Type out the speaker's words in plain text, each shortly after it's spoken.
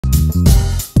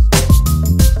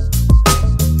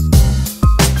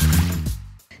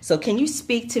So can you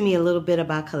speak to me a little bit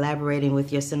about collaborating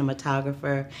with your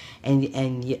cinematographer and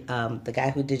the guy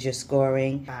who did your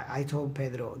scoring? I told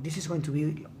Pedro, this is going to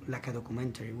be like a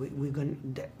documentary. We're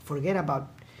going to forget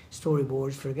about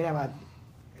storyboards, forget about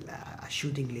a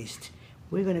shooting list.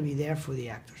 We're going to be there for the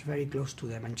actors, very close to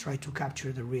them, and try to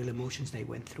capture the real emotions they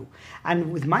went through.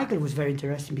 And with Michael, it was very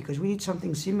interesting because we did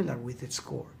something similar with the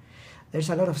score. There's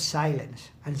a lot of silence,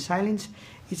 and silence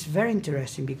is very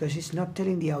interesting because it's not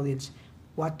telling the audience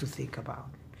what to think about.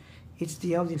 It's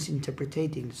the audience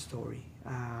interpreting the story.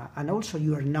 And also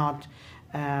you are not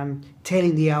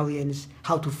telling the audience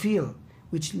how to feel,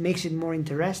 which makes it more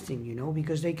interesting, you know,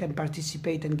 because they can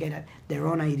participate and get their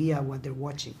own idea of what they're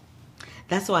watching.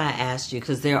 That's why I asked you,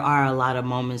 because there are a lot of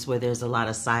moments where there's a lot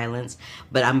of silence,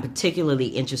 but I'm particularly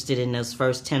interested in those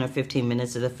first 10 or 15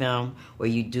 minutes of the film where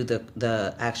you do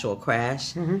the actual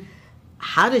crash. Mm-hmm.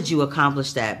 How did you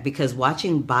accomplish that? Because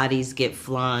watching bodies get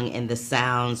flung and the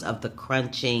sounds of the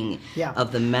crunching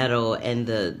of the metal and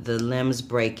the limbs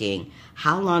breaking,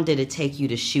 how long did it take you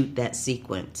to shoot that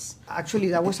sequence? Actually,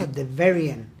 that was at the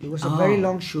very end. It was a very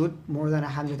long shoot, more than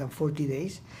 140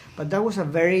 days. But that was a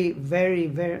very, very,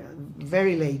 very,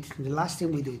 very late. The last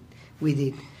thing we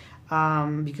did.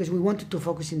 Because we wanted to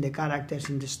focus in the characters,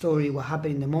 in the story, what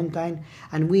happened in the mountain,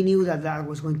 and we knew that that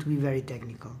was going to be very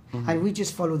technical. Mm-hmm. And we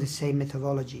just followed the same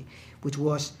methodology, which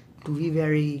was to be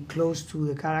very close to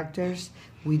the characters.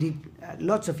 We did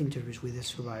lots of interviews with the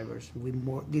survivors. We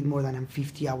did more than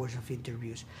 50 hours of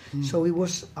interviews. Mm. So it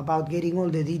was about getting all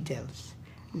the details,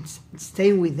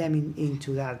 staying with them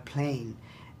into that plane,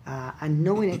 and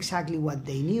knowing exactly what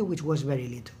they knew, which was very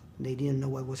little. They didn't know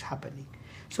what was happening.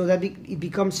 So that it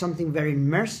becomes something very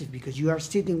immersive because you are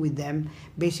sitting with them.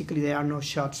 Basically, there are no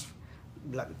shots,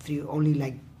 only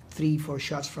like 3-4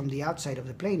 shots from the outside of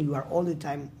the plane. You are all the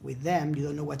time with them. You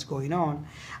don't know what's going on.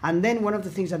 And then one of the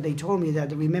things that they told me that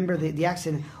they remember the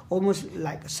accident almost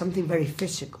like something very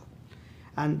physical.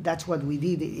 And that's what we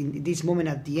did in this moment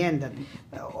at the end. That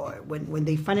when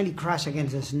they finally crash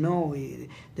against the snow,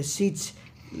 the seats,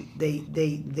 they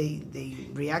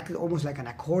reacted almost like an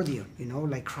accordion, you know,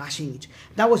 like crashing.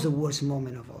 That was the worst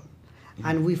moment of all. Mm-hmm.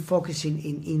 And we focus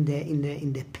in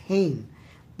the pain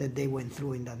that they went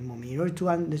through in that moment, in order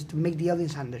to make the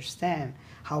audience understand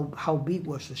how big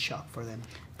was the shock for them.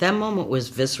 That moment was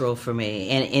visceral for me,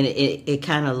 and it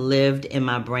kind of lived in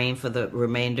my brain for the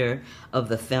remainder of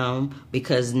the film,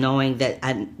 because knowing that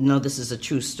I know this is a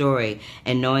true story,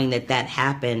 and knowing that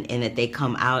happened and that they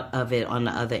come out of it on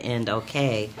the other end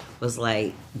okay, was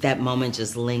like, that moment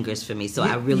just lingers for me. So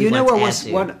I really want to ask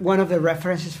you. One of the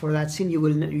references for that scene, you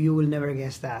will never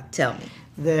guess that. Tell me.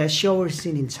 The shower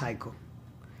scene in Psycho.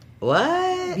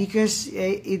 What? Because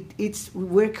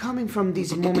we're coming from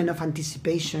this moment of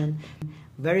anticipation,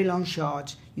 very long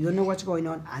shots, you don't know what's going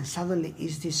on, and suddenly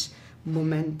is this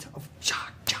moment of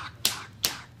chak, chak, chak,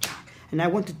 chak, chak. And I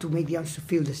wanted to make the audience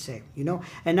feel the same, you know?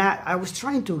 And I was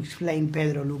trying to explain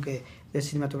Pedro Luque, the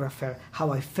cinematographer,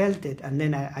 how I felt it, and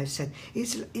then I said,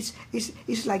 it's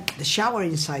like the shower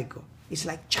in Psycho. It's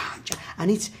like chak, chak, and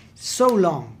it's so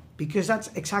long, because that's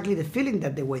exactly the feeling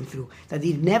that they went through, that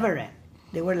it never ends.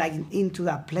 They were like into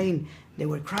that plane. They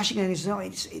were crashing, and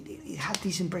it had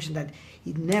this impression that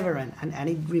it never ran. And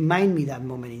it reminded me that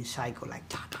moment in Psycho, like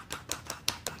ta ta ta ta ta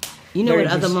ta ta. You know what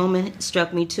other moment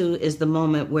struck me too is the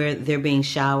moment where they're being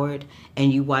showered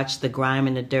and you watch the grime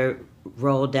and the dirt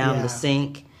roll down the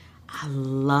sink. I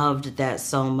loved that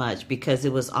so much because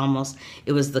it was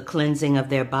the cleansing of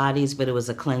their bodies, but it was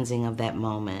a cleansing of that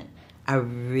moment. I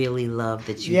really love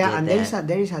that you did that. Yeah, and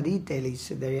there is a detail.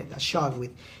 It's a shot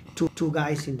with two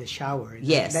guys in the shower.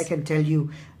 Yes. That can tell you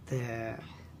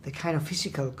the kind of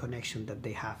physical connection that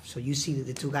they have. So you see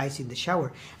the two guys in the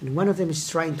shower, and one of them is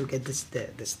trying to get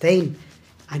the stain,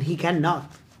 and he cannot,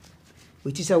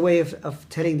 which is a way of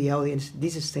telling the audience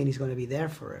this stain is going to be there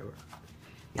forever.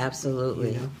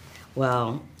 Absolutely. You know?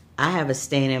 Well, I have a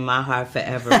stain in my heart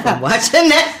forever from watching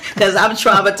that because I'm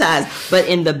traumatized, but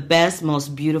in the best,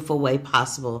 most beautiful way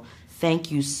possible.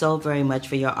 Thank you so very much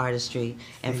for your artistry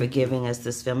and for giving us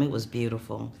this film. It was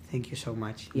beautiful. Thank you so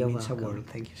much. You're it means welcome. a world.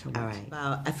 Thank you so much. All right.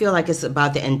 Well, I feel like it's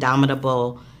about the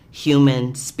indomitable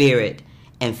human spirit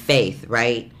and faith,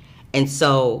 right? And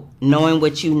so, knowing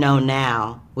what you know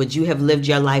now, would you have lived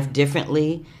your life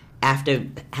differently after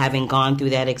having gone through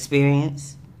that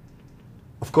experience?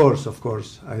 Of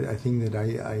course. I think that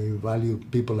I value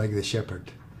people like the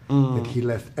shepherd, that he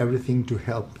left everything to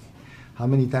help me. How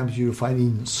many times you find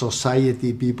in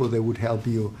society people that would help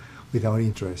you without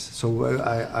interest? So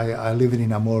I live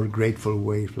in a more grateful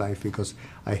way of life because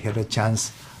I had a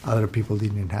chance other people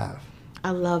didn't have.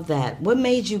 I love that. What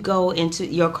made you go into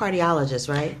your cardiologist,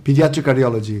 right? Pediatric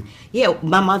cardiology. Yeah,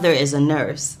 my mother is a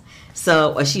nurse.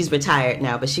 So, or she's retired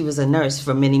now, but she was a nurse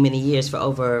for many, many years, for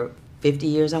over 50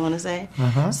 years, I want to say.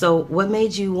 So what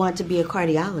made you want to be a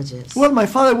cardiologist? Well, my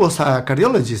father was a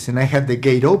cardiologist, and I had the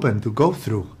gate open to go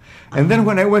through. And then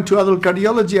when I went to adult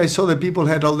cardiology, I saw that people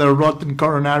had all their rotten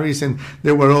coronaries, and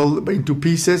they were all into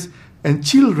pieces. And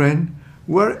children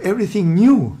were everything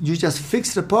new. You just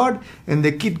fix the part, and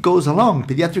the kid goes along.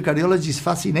 Pediatric cardiology is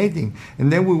fascinating.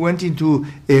 And then we went into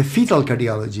fetal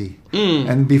cardiology.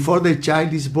 And before the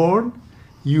child is born,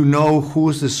 you know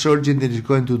who's the surgeon that is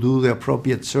going to do the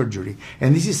appropriate surgery.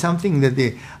 And this is something that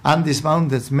the Andes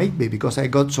Mountains made me, because I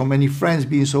got so many friends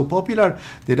being so popular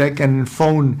that I can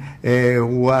phone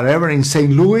whatever in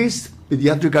St. Louis,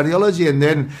 pediatric cardiology, and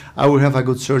then I will have a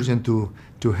good surgeon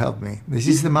to help me. This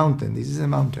is the mountain. This is the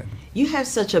mountain. You have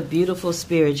such a beautiful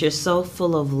spirit. You're so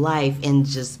full of life, and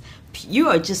you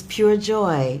are just pure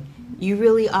joy. You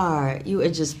really are. You are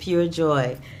just pure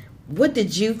joy. What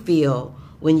did you feel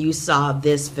when you saw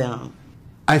this film?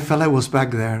 I felt I was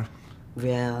back there.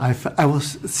 Yeah. I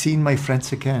was seeing my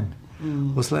friends again.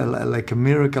 It was like a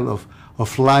miracle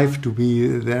of life to be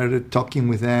there talking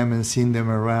with them and seeing them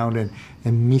around,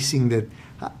 and missing that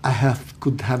I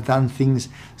could have done things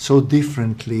so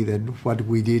differently than what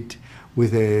we did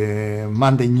with a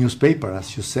Monday newspaper,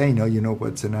 as you say. You know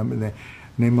what's the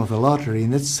name of the lottery,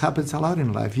 and this happens a lot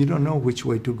in life. You don't know which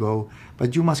way to go,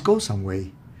 but you must go some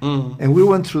way. And we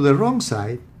went through the wrong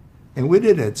side, and we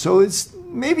did it. So it's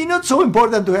maybe not so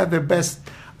important to have the best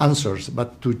answers,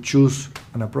 but to choose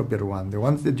an appropriate one, the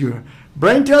ones that your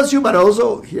brain tells you, but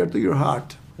also hear to your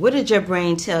heart. What did your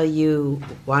brain tell you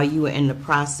while you were in the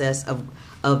process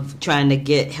of trying to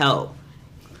get help?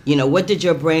 What did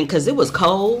your brain, because it was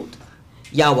cold,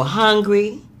 y'all were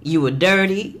hungry, you were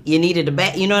dirty, you needed a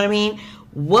bath, you know what I mean?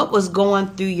 What was going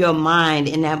through your mind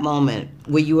in that moment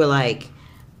where you were like,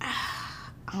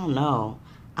 I don't know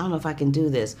if I can do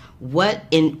this?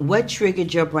 What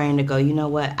triggered your brain to go, you know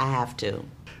what, I have to?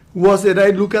 Was that I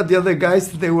look at the other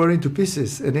guys, they were into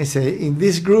pieces, and I say, in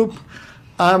this group,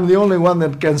 I'm the only one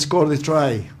that can score the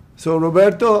try. So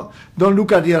Roberto, don't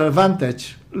look at your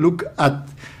advantage. Look at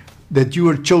that you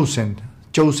were chosen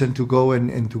to go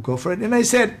and to go for it. And I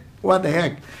said, what the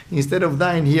heck? Instead of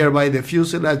dying here by the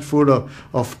fuselage full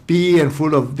of pee and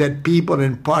full of dead people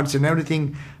and parts and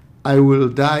everything, I will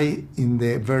die in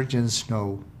the virgin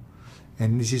snow.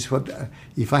 And this is what,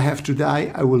 if I have to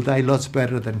die, I will die lots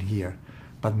better than here.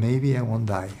 But maybe I won't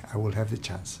die. I will have the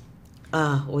chance.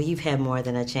 Well, you've had more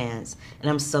than a chance. And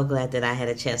I'm so glad that I had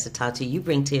a chance to talk to you. You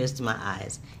bring tears to my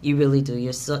eyes. You really do.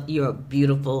 You're a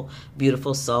beautiful,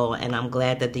 beautiful soul. And I'm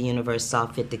glad that the universe saw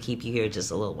fit to keep you here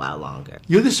just a little while longer.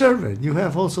 You deserve it. You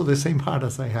have also the same heart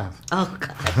as I have. Oh,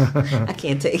 God. I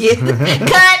can't take it.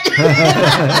 Cut!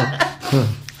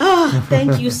 Oh,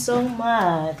 thank you so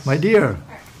much. My dear.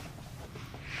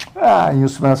 You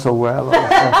smell so well.